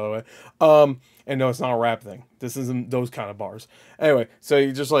rhymes, by the way. And no, it's not a rap thing. This isn't those kind of bars. Anyway, so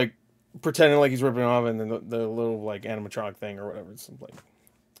you just like pretending like he's ripping off, and then the little like animatronic thing or whatever. It's like,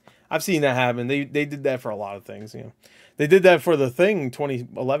 I've seen that happen. They did that for a lot of things. You know, they did that for the Thing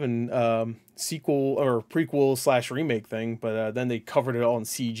 2011 sequel or prequel / remake thing, but then they covered it all in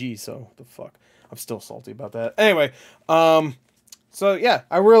CG. So the fuck, I'm still salty about that. Anyway, so yeah,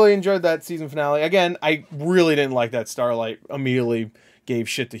 I really enjoyed that season finale. Again, I really didn't like that Starlight immediately gave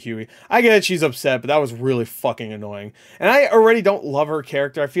shit to Huey. I get it, she's upset, but that was really fucking annoying. And I already don't love her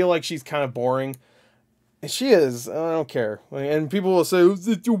character. I feel like she's kind of boring. And she is. I don't care. And people will say,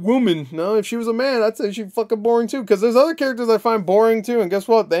 it's a woman. No, if she was a man, I'd say she's fucking boring too. Because there's other characters I find boring too. And guess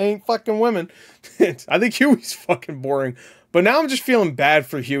what? They ain't fucking women. I think Huey's fucking boring. But now I'm just feeling bad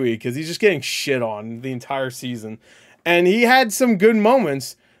for Huey because he's just getting shit on the entire season. And he had some good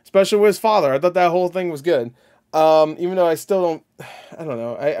moments, especially with his father. I thought that whole thing was good. Even though I still don't, I don't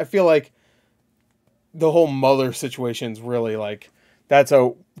know. I feel like the whole mother situation is really like, that's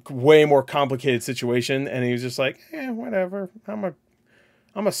a way more complicated situation. And he was just like, whatever.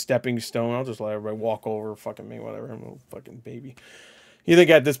 I'm a stepping stone. I'll just let everybody walk over, fucking me, whatever. I'm a little fucking baby. You think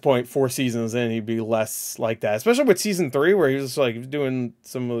at this point, 4 seasons in, he'd be less like that. Especially with season 3, where he was just like doing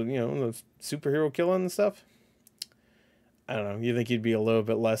some of, the superhero killing and stuff. I don't know. You think he'd be a little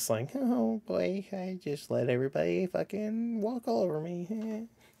bit less like, oh boy, I just let everybody fucking walk all over me.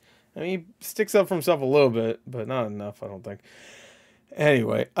 I mean, he sticks up for himself a little bit, but not enough, I don't think.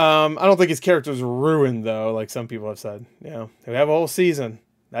 Anyway, I don't think his character's ruined, though, like some people have said. You know, they have a whole season.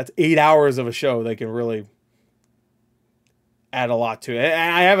 That's 8 hours of a show they can really add a lot to it.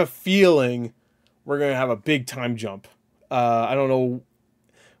 And I have a feeling we're gonna have a big time jump. I don't know,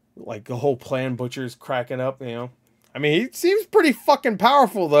 like the whole plan Butcher's cracking up. You know, I mean, he seems pretty fucking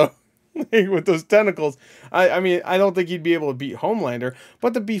powerful though. With those tentacles. I mean, I don't think he'd be able to beat Homelander.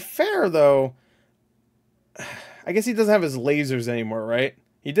 But to be fair, though, I guess he doesn't have his lasers anymore, right?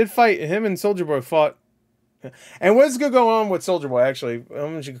 He did fight. Him and Soldier Boy fought. And what's going to go on with Soldier Boy, actually?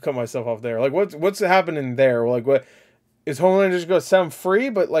 I'm just going to cut myself off there. Like, what's happening there? Like, what... Is Homelander just going to set him free?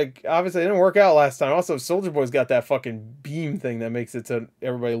 But, like, obviously it didn't work out last time. Also, Soldier Boy's got that fucking beam thing that makes it so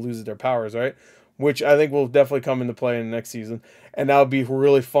everybody loses their powers, right? Which I think will definitely come into play in the next season. And that would be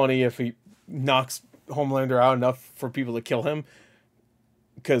really funny if he knocks Homelander out enough for people to kill him.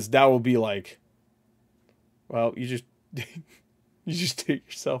 Because that will be like... Well, you just... you just take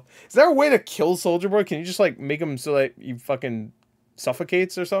yourself... Is there a way to kill Soldier Boy? Can you just, like, make him so that he fucking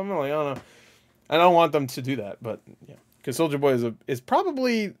suffocates or something? Like, I don't know. I don't want them to do that, but, yeah. Because Soldier Boy is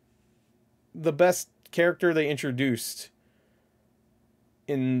probably the best character they introduced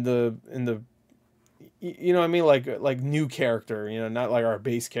in the you know what I mean, like new character, you know, not like our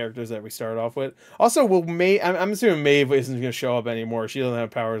base characters that we started off with. Also, I'm assuming Maeve isn't going to show up anymore. She doesn't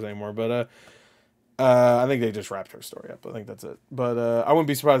have powers anymore, but I think they just wrapped her story up. I think that's it. But I wouldn't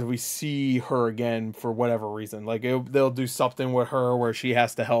be surprised if we see her again for whatever reason. Like they'll do something with her where she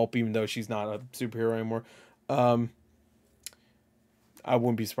has to help, even though she's not a superhero anymore. I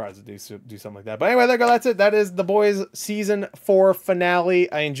wouldn't be surprised to do something like that. But anyway, there you go. That's it. That is The Boys season 4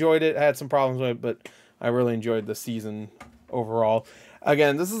 finale. I enjoyed it. I had some problems with it, but I really enjoyed the season overall.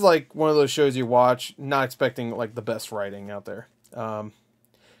 Again, this is like one of those shows you watch not expecting like the best writing out there. Because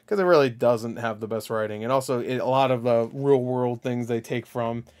it really doesn't have the best writing. And also a lot of the real world things they take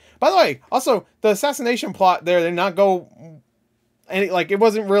from. By the way, also the assassination plot there, did not go any, like it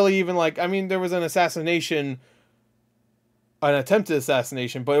wasn't really even like, I mean, there was an attempted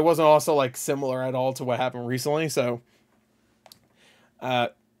assassination, but it wasn't also like similar at all to what happened recently. So I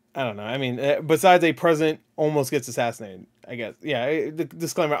don't know. I mean, besides a president almost gets assassinated, I guess. Yeah, the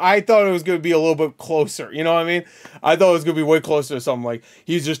disclaimer. I thought it was going to be a little bit closer. You know what I mean? I thought it was going to be way closer to something like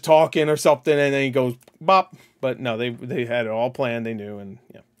he's just talking or something and then he goes bop. But no, they had it all planned. They knew. And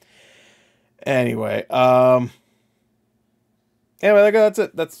yeah. Anyway, anyway, that's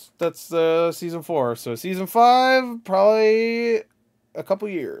it. That's season 4. So season 5, probably a couple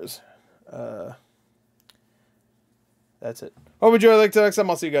years. That's it. Hope you enjoyed. Like to next time.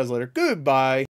 I'll see you guys later. Goodbye.